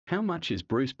How much is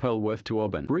Bruce Pearl worth to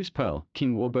Auburn? Bruce Pearl,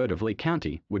 King Warbird of Lee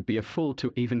County, would be a fool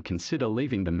to even consider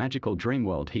leaving the magical dream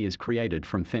world he has created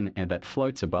from thin air that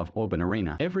floats above Auburn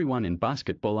Arena. Everyone in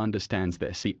basketball understands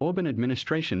this. The Auburn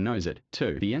administration knows it,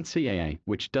 too. The NCAA,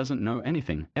 which doesn't know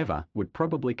anything, ever, would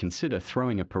probably consider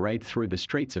throwing a parade through the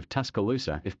streets of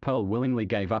Tuscaloosa if Pearl willingly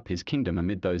gave up his kingdom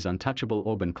amid those untouchable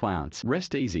Auburn clouds.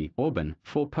 Rest easy, Auburn,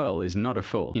 for Pearl is not a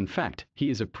fool. In fact, he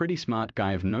is a pretty smart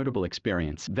guy of notable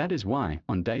experience. That is why,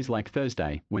 on days like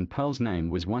Thursday, when Pearl's name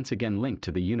was once again linked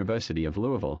to the University of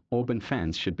Louisville, Auburn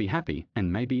fans should be happy,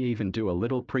 and maybe even do a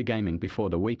little pre-gaming before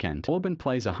the weekend. Auburn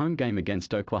plays a home game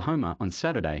against Oklahoma on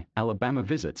Saturday, Alabama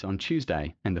visits on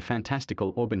Tuesday, and the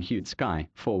fantastical Auburn-hued sky,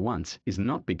 for once, is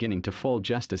not beginning to fall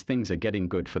just as things are getting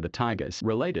good for the Tigers.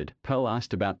 Related, Pearl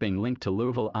asked about being linked to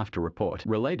Louisville after report.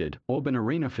 Related, Auburn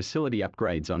Arena facility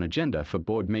upgrades on agenda for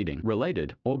board meeting.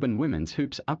 Related, Auburn women's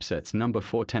hoops upsets number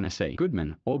 4 Tennessee.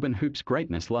 Goodman, Auburn hoops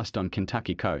greatness lost on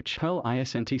Kentucky coach. Pearl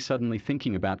isn't suddenly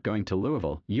thinking about going to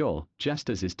Louisville, y'all, just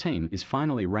as his team is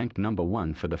finally ranked number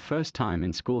 1 for the first time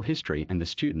in school history and the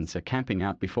students are camping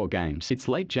out before games. It's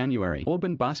late January.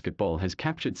 Auburn basketball has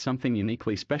captured something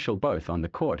uniquely special both on the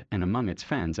court and among its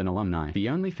fans and alumni. The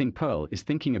only thing Pearl is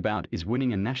thinking about is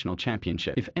winning a national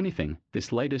championship. If anything,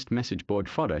 this latest message board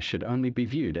fodder should only be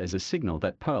viewed as a signal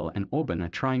that Pearl and Auburn are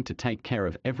trying to take care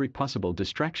of every possible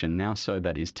distraction now so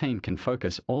that his team can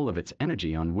focus all of its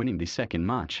energy on winning the second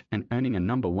March and earning a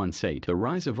number 1 seed. The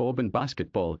rise of Auburn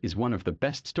basketball is one of the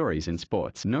best stories in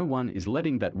sports. No one is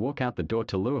letting that walk out the door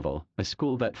to Louisville, a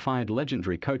school that fired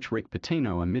legendary coach Rick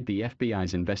Pitino amid the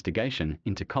FBI's investigation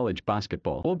into college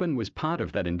basketball. Auburn was part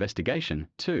of that investigation,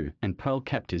 too, and Pearl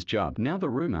kept his job. Now the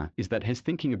rumor is that he's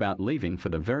thinking about leaving for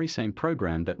the very same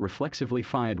program that reflexively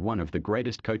fired one of the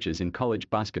greatest coaches in college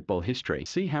basketball history.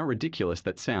 See how ridiculous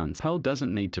that sounds? Pearl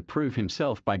doesn't need to prove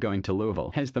himself by going to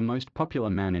Louisville. Has the most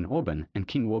popular man in Auburn, and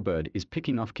King Warbird is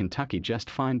picking off Kentucky just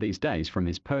fine these days from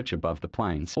his perch above the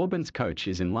plains. Auburn's coach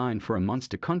is in line for a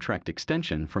monster contract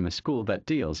extension from a school that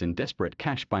deals in desperate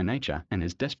cash by nature and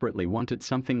has desperately wanted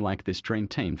something like this dream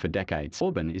team for decades.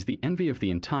 Auburn is the envy of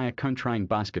the entire countrying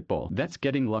basketball. That's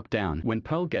getting locked down. When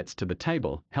Pearl gets to the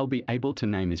table, he'll be able to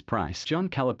name his price. John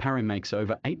Calipari makes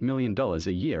over $8 million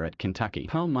a year at Kentucky.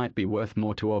 Pearl might be worth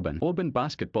more to Auburn. Auburn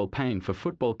basketball paying for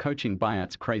football coaching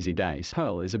buyouts crazy days.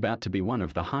 Pearl is about to be one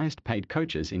of the highest paid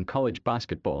coaches in college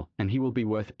basketball, and he will be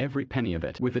worth every penny of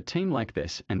it. With a team like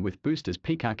this, and with boosters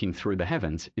peacocking through the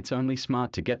heavens, it's only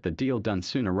smart to get the deal done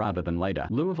sooner rather than later.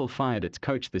 Louisville fired its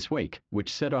coach this week,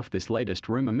 which set off this latest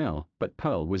rumor mill, but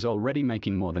Pearl was already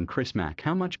making more than Chris Mack.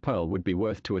 How much Pearl would be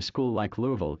worth to a school like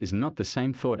Louisville is not the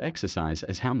same thought exercise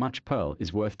as how much Pearl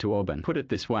is worth to Auburn. Put it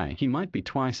this way, he might be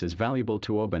twice as valuable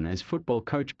to Auburn as football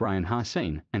coach Bryan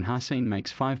Harsin, and Harsin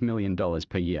makes $5 million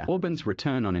per year. Auburn's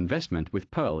return on investment with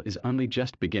Pearl is only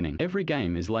just beginning. Every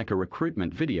game is like a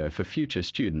recruitment video for future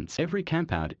students. Every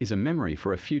campout is a memory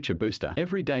for a future booster.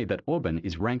 Every day that Auburn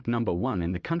is ranked number 1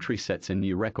 in the country sets a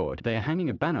new record. They are hanging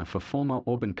a banner for former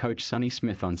Auburn coach Sonny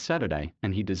Smith on Saturday,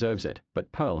 and he deserves it.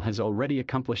 But Pearl has already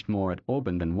accomplished more at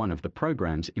Auburn than one of the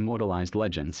program's immortalized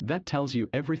legends. That tells you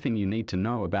everything you need to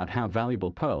know about how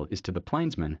valuable Pearl is to the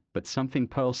Plainsmen, but something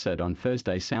Pearl said on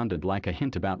Thursday sounded like a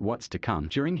hint about what's to come.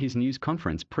 During his news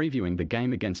conference previewing the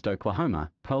game against Oklahoma,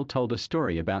 Pearl told a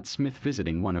story about Smith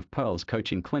visiting one of Pearl's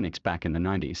coaching clinics back in the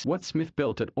 90s. What Smith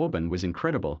built at Auburn was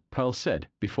incredible, Pearl said,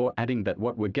 before adding that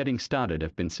what we're getting started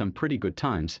have been some pretty good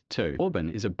times, too. Auburn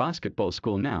is a basketball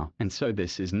school now, and so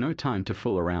this is no time to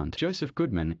fool around. Joseph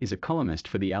Goodman is a columnist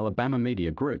for the Alabama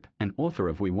Media Group and author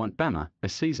of We Want Bama, A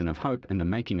Season of Hope and the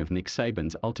Making of Nick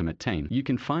Saban's Ultimate Team. You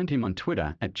can find him on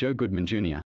Twitter at Joe Goodman Jr.